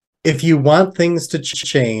If you want things to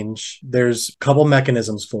change, there's a couple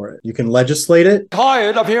mechanisms for it. You can legislate it.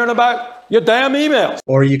 Tired of hearing about your damn emails.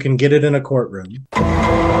 Or you can get it in a courtroom.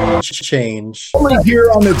 Change. Only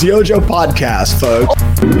here on the DYOJO Podcast, folks.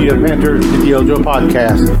 You have entered the DYOJO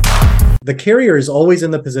Podcast. The carrier is always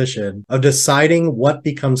in the position of deciding what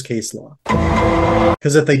becomes case law.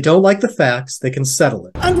 Because if they don't like the facts, they can settle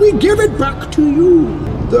it. And we give it back to you,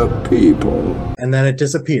 the people. And then it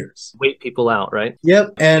disappears. Wait people out, right?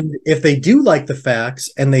 Yep. And if they do like the facts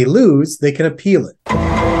and they lose, they can appeal it.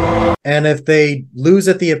 And if they lose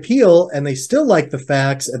at the appeal and they still like the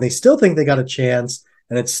facts and they still think they got a chance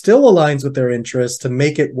and it still aligns with their interests to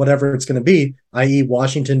make it whatever it's going to be, i.e.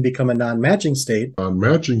 Washington become a non-matching state.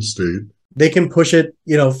 Non-matching state. They can push it,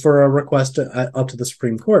 for a request up to the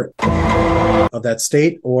Supreme Court of that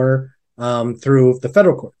state or through the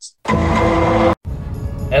federal courts.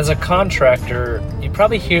 As a contractor, you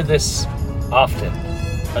probably hear this often.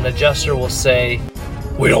 An adjuster will say,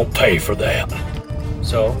 "We don't pay for that."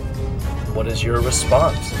 So, what is your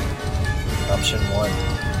response? Option 1.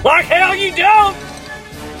 Like hell you don't!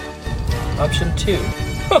 Option 2.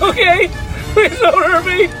 Okay, please don't hurt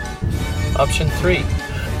me. Option 3.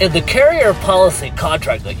 In the carrier policy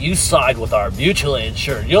contract that you signed with our mutually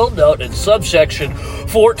insured, you'll note in subsection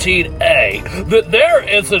 14A that there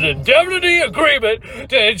is an indemnity agreement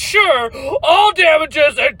to insure all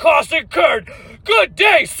damages and costs incurred. Good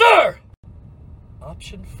day, sir!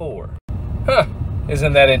 Option 4.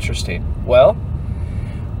 Isn't that interesting? Well,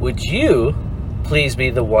 would you please be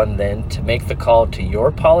the one then to make the call to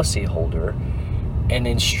your policyholder and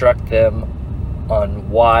instruct them on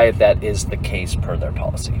why that is the case per their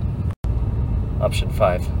policy? Option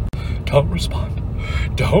 5. Don't respond.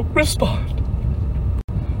 Don't respond.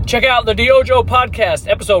 Check out the DYOJO Podcast,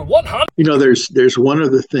 episode 100. There's one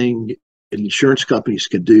other thing insurance companies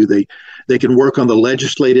can do. They can work on the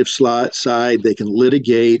legislative side. They can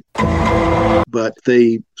litigate, but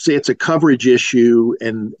they say it's a coverage issue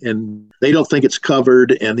and they don't think it's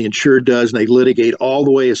covered and the insured does, and they litigate all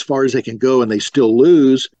the way as far as they can go and they still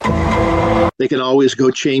lose. They can always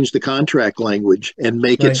go change the contract language and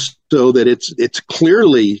make it so that it's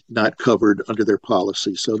clearly not covered under their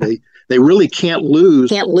policy. So they really can't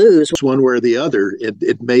lose one way or the other.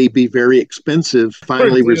 It may be very expensive,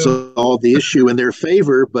 finally resolve the issue in their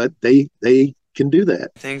favor, but they can do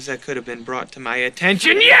that. Things that could have been brought to my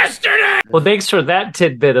attention yesterday. Well, thanks for that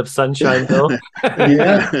tidbit of sunshine, Bill.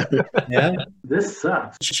 Yeah. This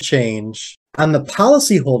sucks. Change. On the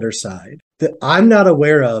policyholder side, I'm not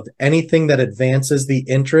aware of anything that advances the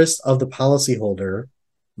interests of the policyholder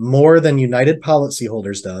more than United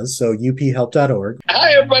Policyholders does, so uphelp.org.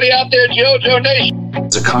 Hi, everybody out there, DYOJO Nation.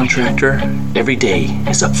 As a contractor, every day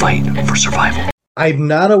is a fight for survival. I'm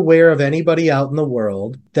not aware of anybody out in the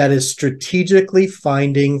world that is strategically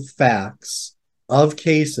finding facts of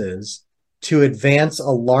cases to advance a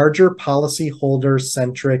larger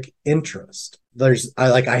policyholder-centric interest.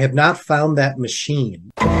 I have not found that machine.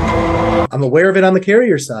 I'm aware of it on the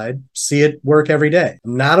carrier side, see it work every day.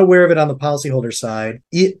 I'm not aware of it on the policyholder side.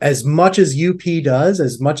 As much as UP does,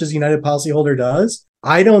 as much as United Policyholder does,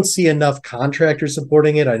 I don't see enough contractors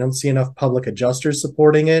supporting it. I don't see enough public adjusters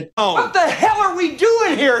supporting it. What the hell are we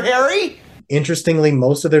doing here, Harry? Interestingly,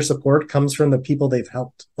 most of their support comes from the people they've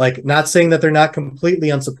helped. Not saying that they're not completely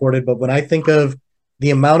unsupported, but when I think of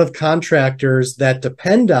the amount of contractors that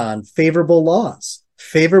depend on favorable laws,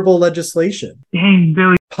 favorable legislation,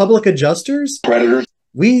 public adjusters, Predators.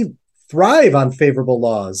 We thrive on favorable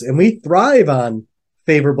laws and we thrive on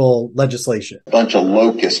favorable legislation. Bunch of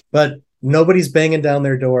locusts. But nobody's banging down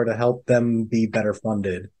their door to help them be better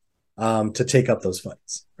funded to take up those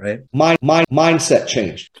fights, right? Mindset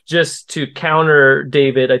change. Just to counter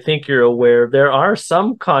David, I think you're aware there are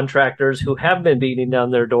some contractors who have been beating down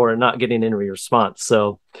their door and not getting any response.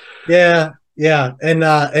 So, yeah, and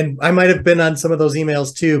I might have been on some of those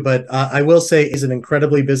emails too, but I will say he's an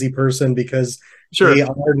incredibly busy person because they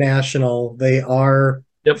are national. They are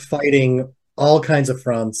fighting all kinds of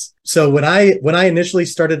fronts. So when I initially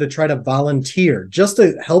started to try to volunteer just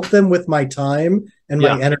to help them with my time and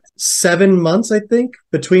my energy, 7 months, I think,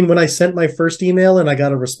 between when I sent my first email and I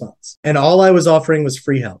got a response. And all I was offering was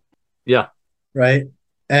free help. Yeah. Right.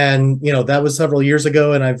 And, that was several years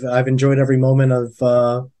ago. And I've enjoyed every moment of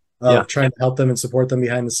trying to help them and support them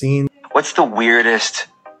behind the scenes. What's the weirdest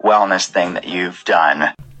wellness thing that you've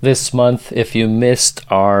done? This month, if you missed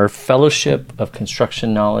our Fellowship of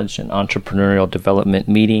Construction Knowledge and Entrepreneurial Development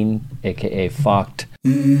meeting, aka FOCT.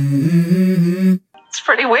 It's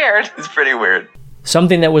pretty weird.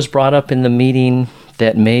 Something that was brought up in the meeting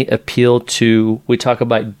that may appeal to, we talk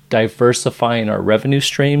about diversifying our revenue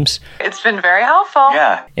streams. It's been very helpful.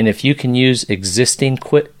 Yeah. And if you can use existing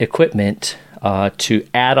equipment to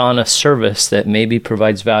add on a service that maybe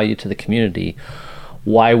provides value to the community,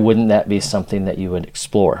 why wouldn't that be something that you would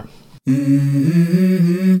explore?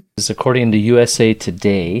 According to USA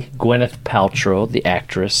Today, Gwyneth Paltrow, the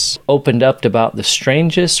actress, opened up about the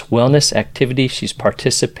strangest wellness activity she's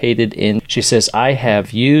participated in. She says, I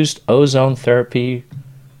have used ozone therapy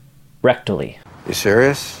rectally. You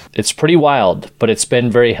serious? It's pretty wild, but it's been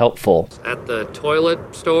very helpful. At the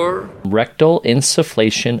toilet store? Rectal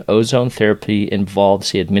insufflation ozone therapy involves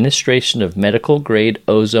the administration of medical-grade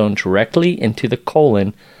ozone directly into the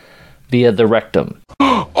colon via the rectum.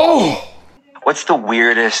 Oh! What's the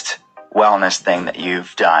weirdest wellness thing that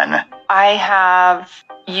you've done? I have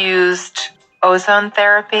used ozone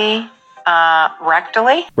therapy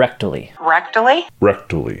rectally. Rectally. Rectally.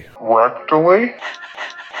 Rectally. Rectally?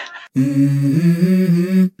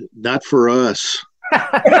 Not for us.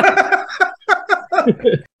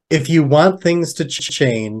 If you want things to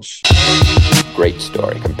change. Great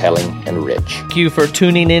story, compelling and rich. Thank you for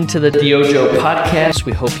tuning in to the DYOJO Podcast.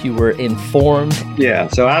 We hope you were informed. Yeah,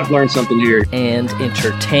 so I've learned something here. And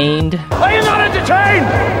entertained. Are you not entertained?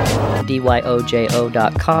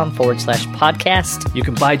 DYOJO.com/podcast. You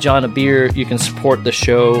can buy John a beer, you can support the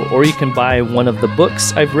show, or you can buy one of the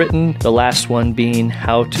books I've written. The last one being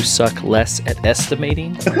How to Suck Less at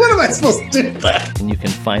Estimating. What am I supposed to do? And you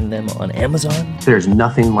can find them on Amazon. There's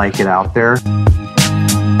nothing like it out there.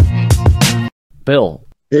 Bill.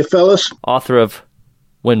 Hey, fellas. Author of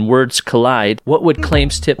When Words Collide. What would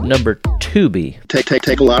claims tip number 2 be? Take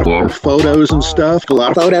a lot of photos and stuff. A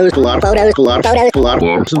lot of photos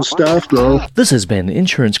and stuff. This has been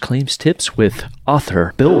Insurance Claims Tips with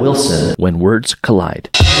author Bill Wilson. When Words Collide.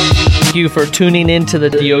 Thank you for tuning in to the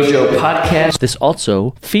DYOJO Podcast. This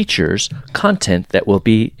also features content that will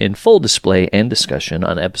be in full display and discussion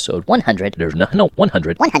on episode 100. There's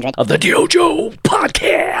 100 of the DYOJO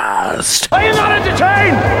Podcast. Are you not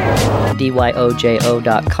entertained?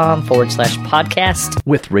 DYOJO.com/podcast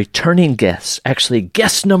with returning guests. Actually,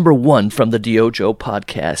 guest number 1 from the DYOJO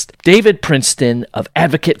Podcast, David Princeton of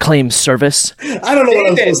Advocate Claims Service. I don't know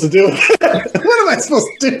what I'm supposed to do. What am I supposed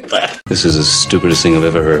to do? This is the stupidest thing I've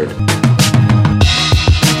ever heard.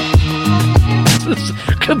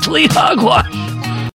 Complete hogwash.